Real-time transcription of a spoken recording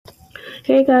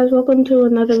Hey guys, welcome to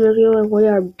another video, and we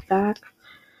are back.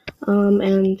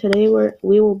 And today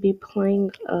we will be playing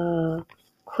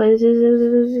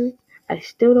quizzes. I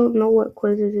still don't know what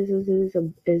quizzes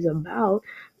is about,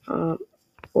 or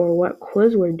what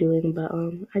quiz we're doing, but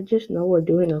I just know we're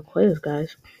doing a quiz,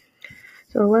 guys.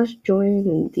 So let's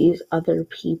join these other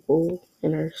people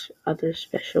and our other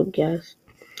special guests.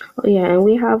 Oh yeah, and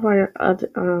we have our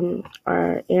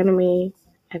anime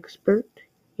expert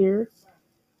here.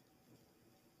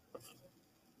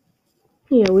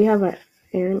 Yeah, we have an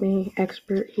anime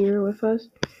expert here with us.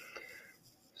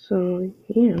 So,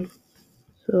 yeah.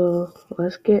 So,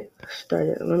 let's get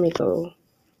started. Let me go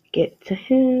get to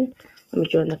him. Let me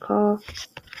join the call.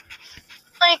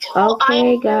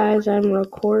 Okay, guys, I'm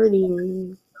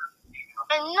recording.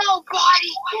 And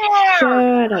nobody cares.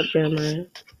 Shut up, Jeremiah.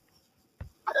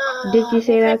 Did you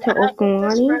say that to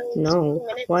Okalani? No.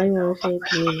 Why do you want to say it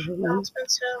to me?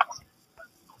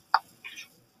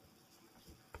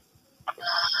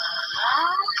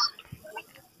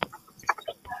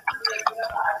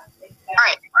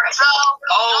 Alright, so,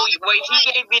 wait, he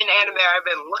gave me an anime I've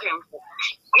been looking for.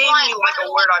 He gave me like a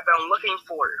word I've been looking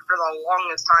for the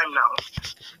longest time now.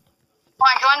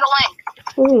 Fine, join the link.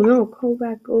 Oh no, go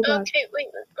back. Okay, wait,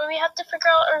 we have to figure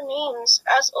out our names.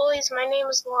 As always, my name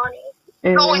is Lonnie.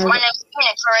 And my name is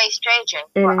Phoenix or Ace JJ.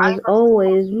 And as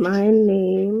always, my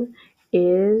name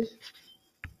is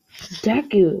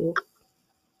Deku.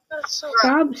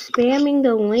 Stop spamming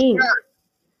the link. Sure.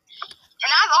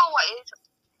 And as always,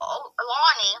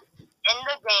 Lonnie in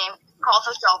the game calls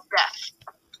herself Death.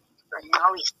 But now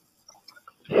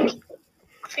he's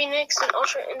Phoenix and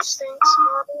Ultra Instincts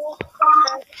model.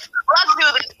 Okay. Let's do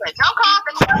this quiz. No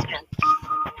competition.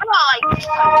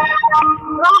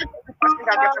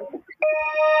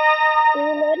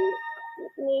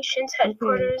 Nation's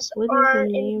headquarters what are is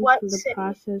the name in what for the city?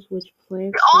 process which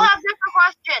plants? We all have different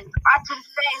questions. I can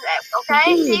say that, okay?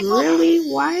 Dude, people? Really?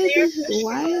 Why is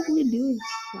we doing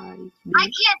science? I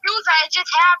can't do that. It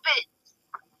just happened.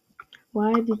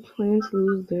 Why did plants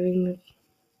lose during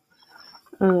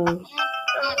the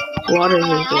water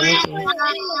reservoir? We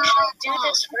should do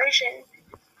this version.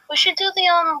 We should do the the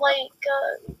online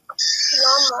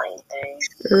thing.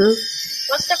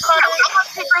 What's the card?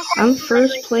 I'm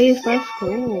first place. Let's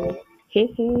go. Hey,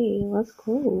 let's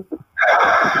go.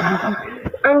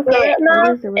 I'm good at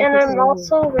math, and I'm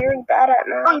also very bad at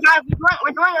math. Oh, guys,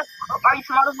 we're doing a Are You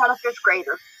Smarter Than a Fifth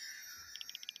Grader?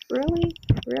 Really?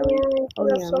 Oh,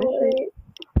 yeah,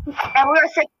 and we're a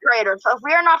sixth grader, so if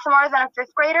we are not smarter than a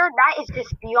fifth grader, that is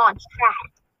just beyond sad.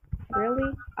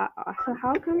 Really? So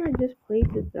how come I just played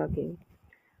this game?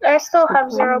 I still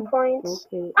have 0 points.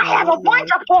 Okay, I have a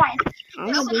bunch of points.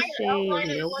 I'm gonna just say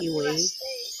Milky Way.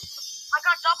 I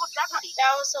got double jeopardy.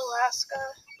 That was Alaska.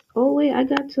 Oh wait, I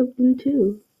got something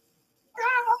too.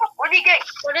 What did you get?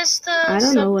 What is the? I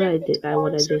don't know what I did.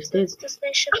 What I just did. It's the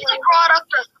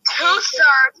product of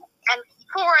 2/3 and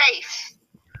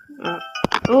 4/8.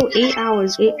 8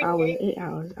 hours. 8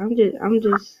 hours. I'm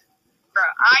just.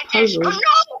 puzzled.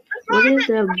 What is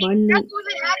the abundant?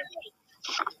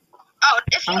 Oh,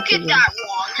 if you get that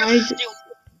wrong, you're stupid.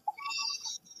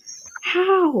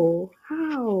 How?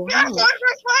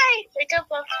 Jacob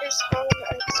left his home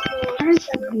at school.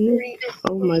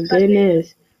 Oh my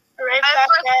goodness.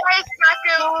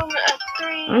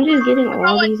 I'm just getting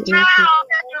all these answers.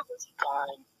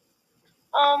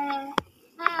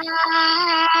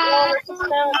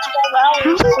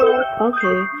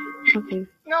 Okay.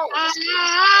 No.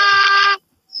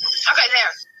 Okay,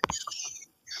 there.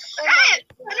 Hey,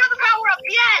 another power up,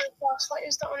 yes! Flashlight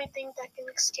is the only thing that can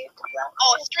escape the black.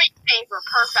 Oh, street paper,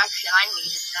 perfection. I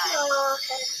needed that. Oh,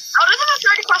 okay. Oh, this is a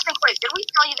 30-question quiz. Did we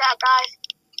tell you that, guys?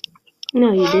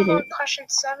 No, you didn't. Question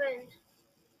 7.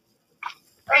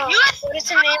 Hey, what is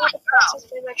the name of the process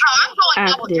by which I'm going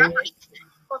double jeopardy.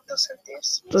 What does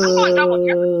this? I'm going double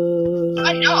jeopardy.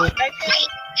 I know.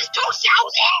 It's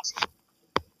 2,000!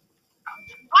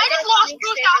 I just lost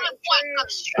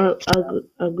 2,000 points.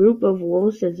 A group of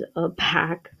wolves is a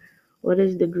pack. What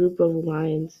is the group of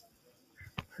lions?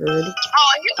 Herd.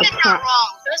 Oh, you get that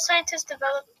wrong. The scientists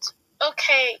developed.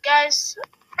 Okay, guys.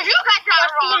 If you got that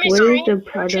wrong. What is the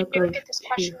product of? Get this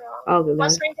question wrong. Oh, good.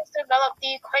 What scientists developed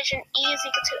the equation E is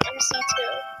equal to MC2?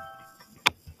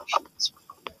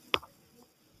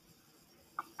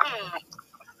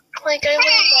 Like I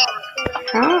learned that.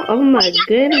 How? Oh my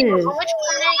goodness. On which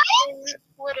planet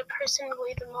would a person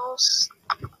weigh the most?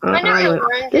 I never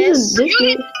learned this.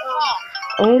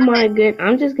 Oh my god,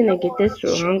 I'm just gonna get this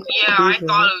wrong. Yeah, I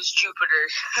thought it was Jupiter.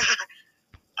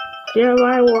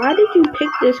 Jeremiah, why did you pick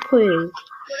this quiz? What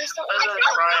is the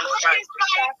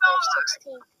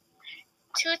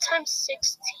 2 times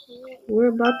 16. We're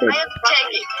about to. I have to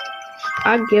take it.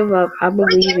 I give up. I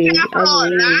believe you. I give up I know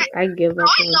on you. that. I'm getting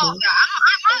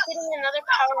another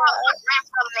power up.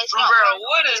 Bro,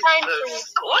 what is Time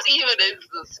this? What even is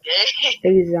this game?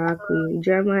 Exactly.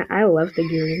 Jeremiah, I left the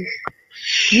game.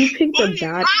 You picked a bad. You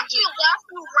left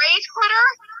the race critter?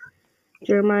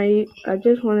 Jeremiah, I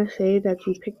just want to say that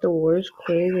you picked the worst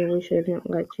quiz and we shouldn't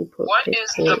let you pick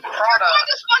Is it. the product?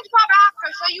 SpongeBob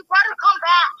after, so you better come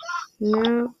back.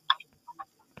 No.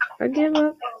 I give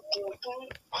up.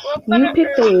 You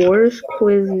picked the worst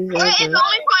quizzes It's ever. only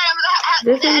fun.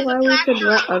 This is why we should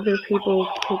let other people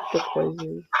pick the quizzes.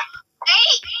 8.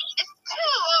 It's 2.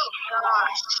 Oh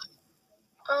gosh.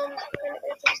 Earth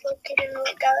is located in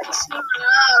what galaxy?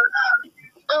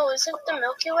 Oh, is it the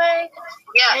Milky Way?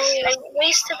 Yes. I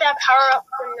wasted that power up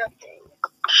for nothing.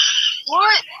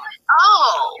 What?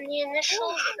 Oh. And the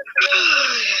initials.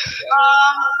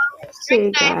 Hey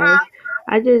guys,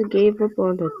 I just gave up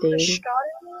on the thing.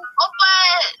 Oh,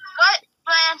 but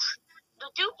plans? The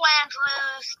 2 plans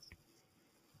lose.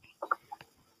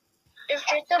 If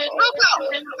Jacob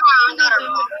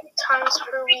times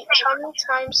per week, how many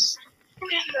times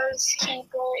does he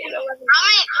bowl? 11.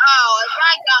 Oh, if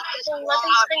I got this 11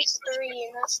 times 3,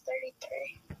 and that's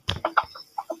 33.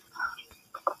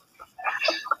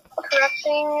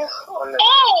 Correcting on the.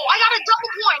 Oh, I got a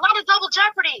double point, not a double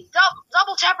jeopardy.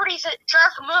 Double jeopardy's a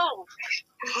jerk move.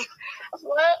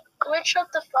 Which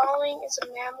of the following is a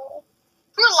mammal?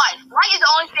 Your life. Light is the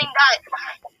only thing that.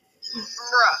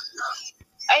 Bruh.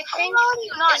 I think.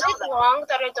 Is it wrong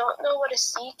that I don't know what a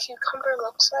sea cucumber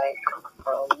looks like?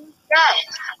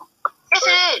 Yes. Yes,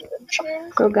 it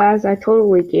is. So guys, I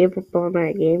totally gave up on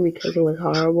that game because it was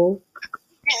horrible.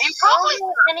 You I probably don't know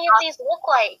what any of these look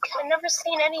like. I've never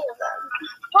seen any of them.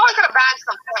 probably could have bagged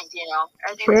some points, you know.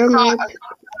 As you Jeremiah,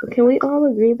 saw. can we all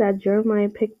agree that Jeremiah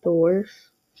picked the worst?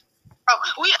 Bro,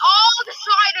 we all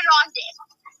decided on this.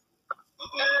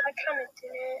 No, I kind of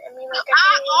didn't. I mean, like, I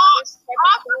Off didn't like this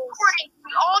type of quiz. recording,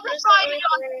 we all decided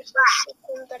on this.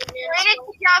 We're in it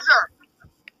together.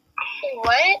 Wait,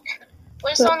 what?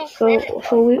 What is Sonic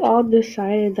So we all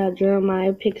decided that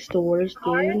Jeremiah picks the worst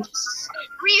games.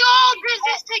 We all did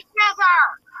this together.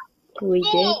 We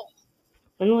did.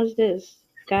 When was this,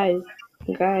 guys?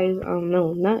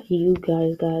 No, not you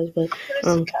guys, but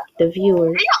the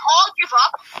viewers. We all give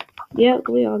up. Yeah,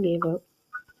 we all gave up.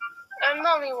 I'm the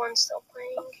only one still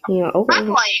playing. Yeah, okay. I'm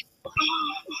playing.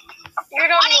 You're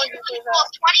the only one who gave up.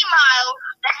 20 miles.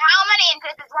 Then how many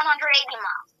inches is 180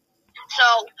 miles?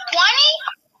 So 20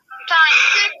 times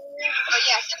 6. Oh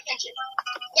yeah, 6 inches.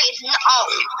 Yeah, it's not.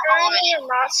 Apparently you're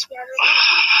not smarter than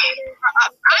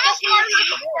I'm a smarter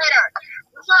computer.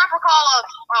 What's the rapper call of?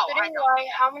 I know.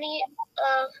 How many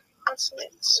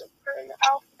consonants are in the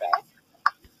alphabet?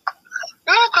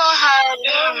 I'm gonna go ahead.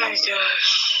 Oh my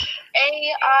gosh. A,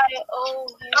 I, O,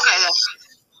 U. Okay, then.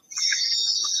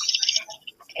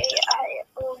 A, I,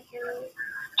 O, U.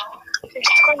 There's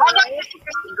Oh, 20, that's right?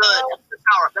 good. That's good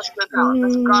power. That's good power.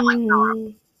 That's godlike power.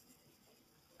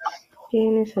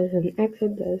 Janice has an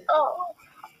exodus. Oh.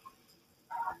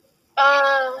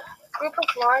 Group of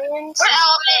lions. What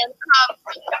element comes?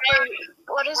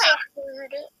 What is a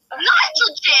herd?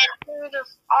 Nitrogen. Herd of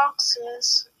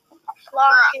oxes.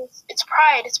 Flock is. It's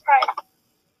pride. It's pride.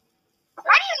 How do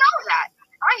you know that?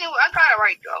 I got it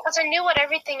right though. Because I knew what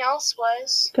everything else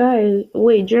was. Guys,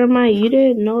 wait, Jeremiah, you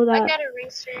didn't know that. I got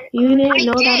erased it. You didn't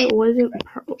know that it wasn't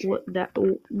that.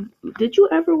 Did you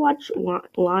ever watch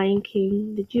Lion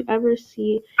King? Did you ever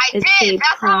see it say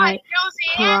pride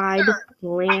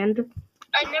land?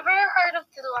 I never heard of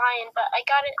the lion, but I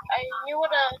got it. I knew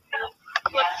what the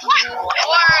word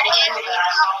is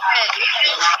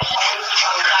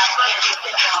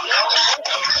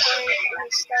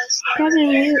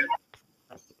Kevin,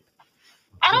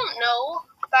 I don't know,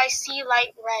 but I see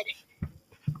light red.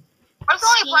 I'm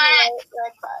only playing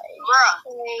Red by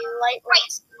light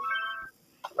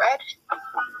red.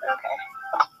 Okay.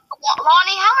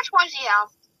 Lonnie, how much points do you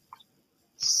have?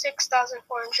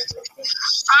 6,450.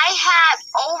 I have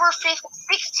over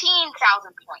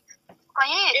 16,000 points. I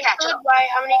need to catch up. By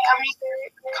how many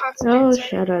consonants? Oh,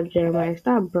 shut up, Jeremiah.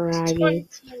 Stop bragging.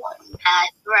 21.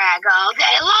 Brag all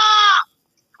day long.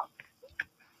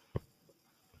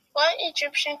 What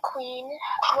Egyptian queen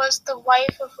was the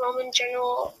wife of Roman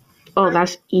general? Oh,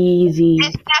 that's easy.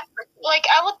 It's Nefertiti. Like,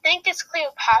 I would think it's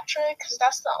Cleopatra, because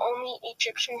that's the only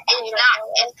Egyptian queen. It's not.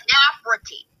 It's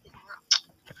Nefertiti.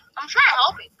 I'm trying to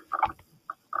help you.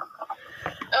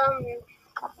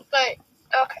 But,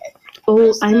 okay.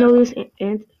 Oh, I know this.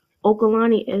 And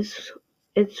Okalani it's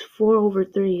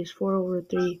 4/3. It's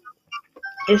 4/3.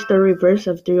 It's the reverse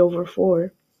of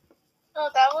 3/4. Oh,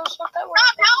 close with that word.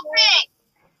 Stop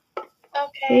helping!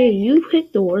 Okay. Hey, you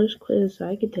picked the worst quiz, so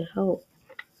I get to help.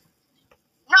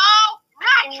 No,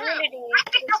 not true. Community.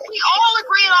 Because we all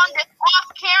agreed on this off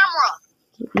camera.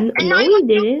 No, we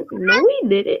didn't. No, we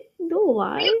didn't. Don't We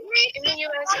lie. agreed. In the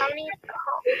US, how many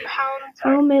pounds How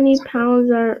are many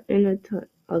pounds are in a ton?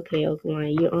 Okay,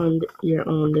 Oakland, you're on your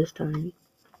own this time.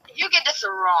 You get this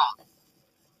wrong.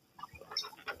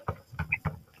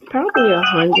 Probably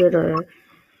 100 or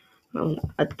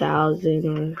 1,000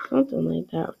 or something like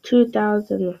that.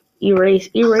 2,000. Erase.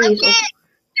 Again, since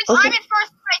Okay. I'm in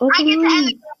first place, I get to end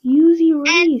Okalani, the use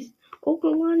erase.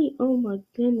 Okalani, oh my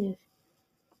goodness.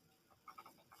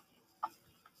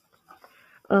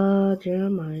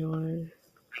 Jeremiah one.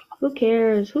 Who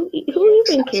cares? Who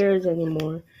even cares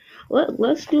anymore?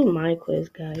 Let's do my quiz,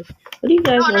 guys. What do you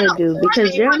guys want to do?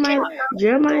 Because Jeremiah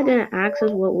didn't ask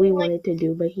us what we wanted to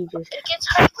do, but he just. It gets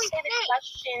hard to say the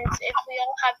questions if we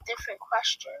all have different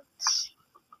questions.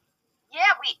 Yeah,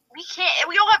 we can't.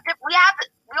 We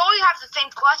only have the same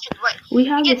questions, but We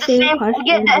have the same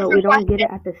questions, but we don't get it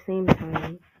at the same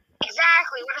time.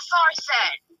 exactly what the star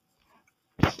said.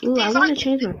 Ooh, I want to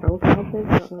change my profile pic.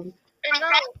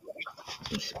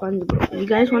 SpongeBob. You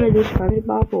guys want to do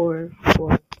SpongeBob or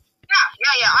what?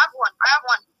 Yeah. I have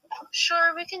one.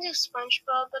 Sure, we can do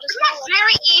SpongeBob, but it's This not one's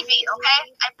very easy, okay?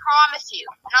 I promise you.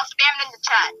 And I'll spam it in the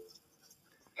chat.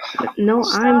 No,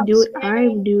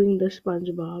 I'm doing the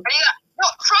SpongeBob. No,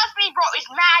 trust me, bro. It's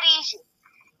mad easy.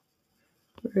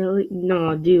 Really?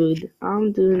 No, dude.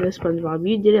 I'm doing the SpongeBob.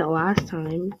 You did it last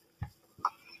time.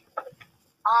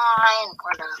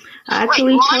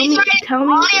 Actually, tell me.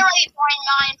 Lonnie already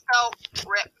 29, so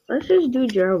rip. Let's just do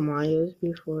Jeremiah's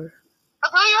before.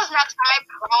 I'll do yours next time, I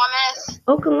promise.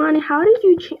 Oh, Kalani,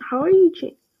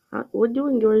 we're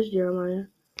doing yours, Jeremiah.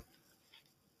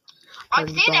 I've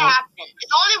seen it happen.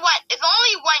 It's only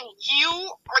when you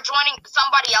are joining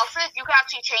somebody else's, you can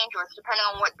actually change yours depending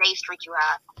on what day streak you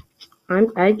have.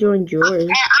 I joined yours.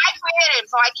 And I created it,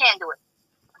 so I can't do it.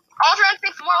 I'll try to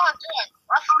fix more.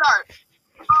 Let's start.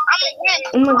 I'm gonna win.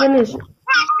 Oh my goodness.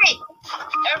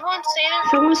 Everyone say their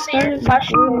Someone started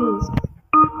before me.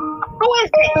 Who is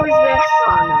this?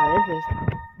 Oh no, this is.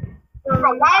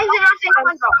 Bro, why is it not saying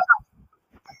SpongeBob?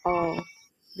 Oh,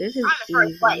 this is I'm in first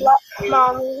easy. place.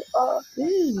 Mommy.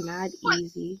 This is not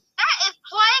easy. That is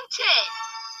Plankton.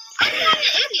 I'm not an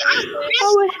idiot. Go ahead.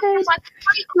 Who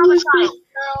is this?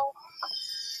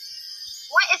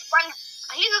 What is SpongeBob?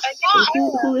 He's a sponge.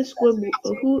 Who is Squidward?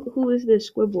 Who is this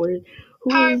Squidward?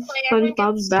 Who is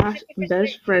SpongeBob's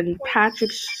best friend,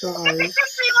 Patrick Stars? Let's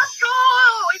go.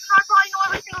 It's not probably know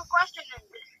every single question in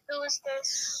this. Who is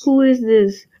this? Who is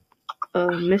this?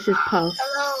 Mrs. Puff.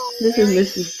 Hello. This is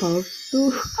Mrs. Puff. Who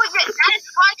is it? That is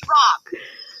SpongeBob.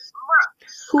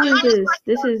 Who is this?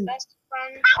 This is. Best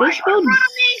friend. They spelled.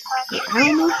 I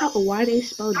don't know why they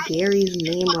spelled Gary's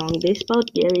name wrong. They spelled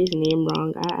Gary's name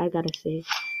wrong. I gotta say.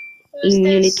 Who's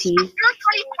Immunity. this? You're 20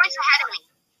 points ahead of me.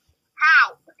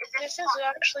 How? This is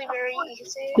actually very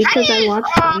easy. Because I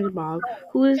watched SpongeBob.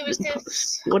 Who is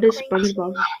this? What is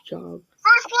SpongeBob's job?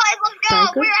 First place, let's go.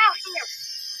 Psycho? We're out here.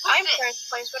 I'm first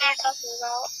place. What are you talking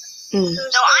about? Mm.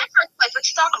 No, I'm first place. What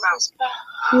you talking about?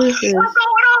 Who is this? What's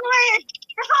going on, man?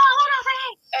 That's all I want to say.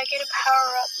 I get a power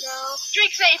up now.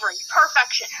 Streak Savory.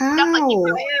 Perfection. How? That's like you.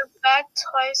 I have back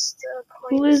twice the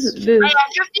points. Who is this? I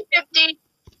am 50-50.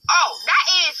 Oh, that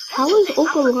is. How is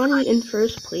Okalani in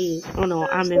first place? Oh no,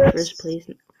 I'm in first place.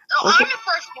 Oh, I'm in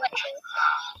first place.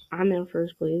 I'm in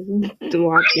first place.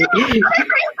 Watch it.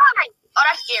 Oh,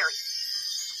 that's Gary.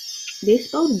 They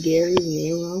spelled Gary's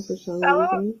name wrong for some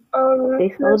reason. They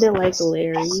spelled it like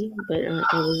Larry, but it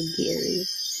was Gary.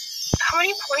 How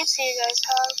many points do you guys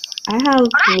have? I have.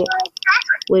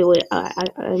 Wait.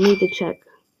 I need to check.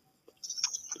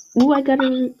 Ooh, I got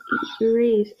an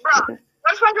erase. Bro,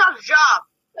 what's SpongeBob's job?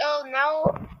 Oh, now.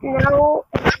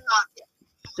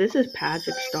 This is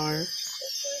Patrick Star.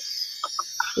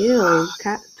 Ew,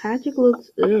 Patrick looks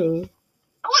ew.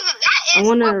 I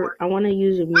wanna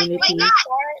use immunity. Wait, guys,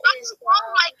 what's wrong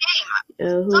with my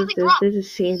game? Who is this? This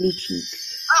is Sandy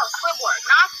Cheeks. Oh, Squidward,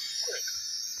 not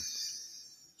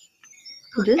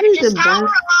Squid. This is the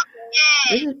best.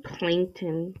 Yay. This is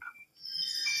Plankton.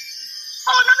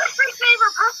 Oh, another Streak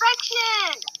Saver,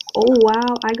 perfection. Oh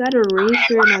wow, I got a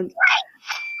eraser and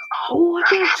oh, I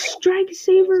got Strike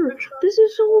Saver. This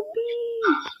is so OP.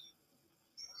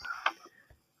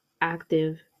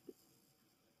 Active.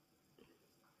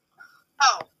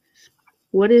 Oh.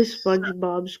 What is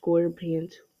SpongeBob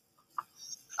SquarePants?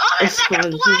 Oh, A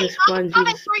sponge. He's a sponge. I'm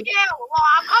He's a coming for you.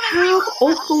 I'm coming How? for Oh,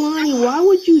 you. Kalani, why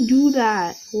would you do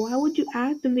that? Why would you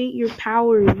activate your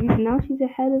powers? Now she's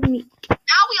ahead of me.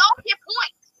 Now we all get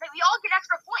points.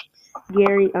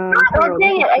 Gary, Oh, Pearl,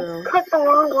 dang this it. is I Pearl. clicked the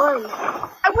wrong one. I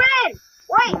win!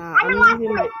 Wait, Nah, I'm in I'm last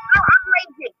using place. I'm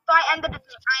raging. So I ended the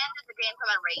game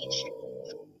because I'm rage.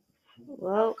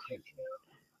 Well,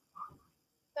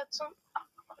 That's some.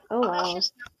 oh That's wow.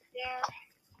 just there.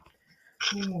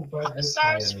 Ooh, but this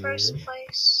Stars fire first is-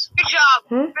 place. Good job.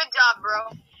 Hmm? Good job, bro.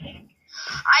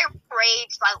 I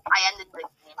raged. I ended the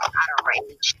game out of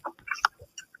rage.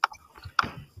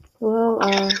 Well,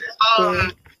 yeah.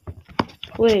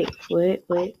 Wait.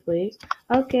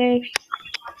 Okay.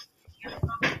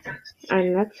 Our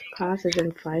next class is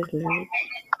in 5 minutes. Alright.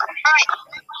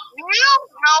 You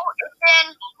know it's in.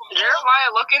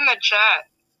 Jeremiah, look in the chat.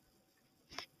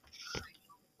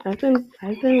 I've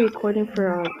been recording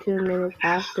for 2 minutes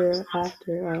after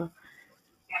Yeah.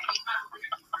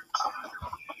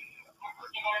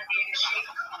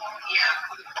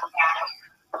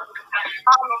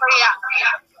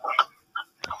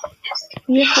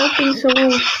 You're helping someone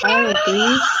with fire,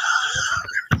 please.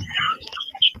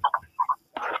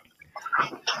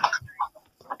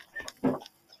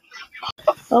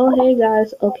 Oh hey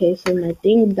guys, okay, so my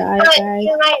thing died, guys,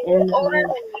 and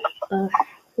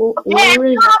we'll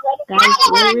resume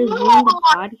the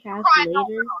podcast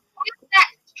later.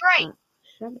 Straight.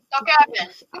 Shut Okay,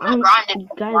 I'm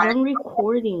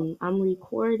recording.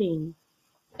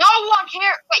 No one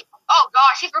cares. Wait. Oh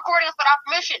gosh, he's recording us without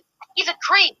permission. He's a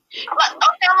creep. Okay, I'm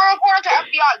gonna report him to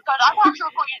FBI because I'm not sure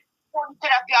reporting to the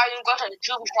FBI and go to the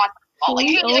juvenile spot. So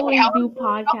we always do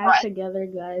podcasts together,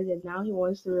 guys, and now he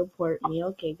wants to report me.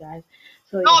 Okay, guys.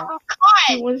 So No, yeah,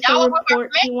 he wants to report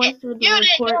me. He wants to report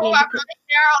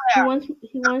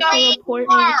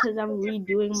me because I'm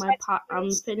redoing I'm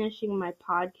finishing my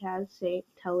podcast,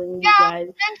 telling you guys.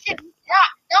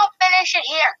 Don't finish it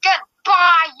here.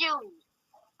 Goodbye, you.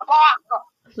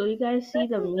 So you guys see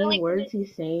the mean words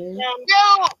he's saying?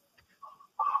 No.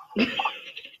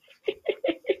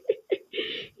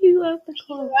 He left the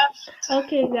call.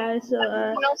 Okay, guys. So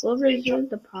we'll resume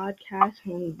the podcast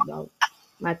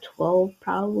at 12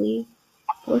 probably,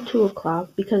 or 2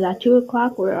 o'clock, because at 2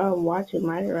 o'clock we're watching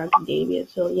My Hero Academia.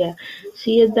 So yeah,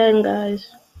 see you then, guys.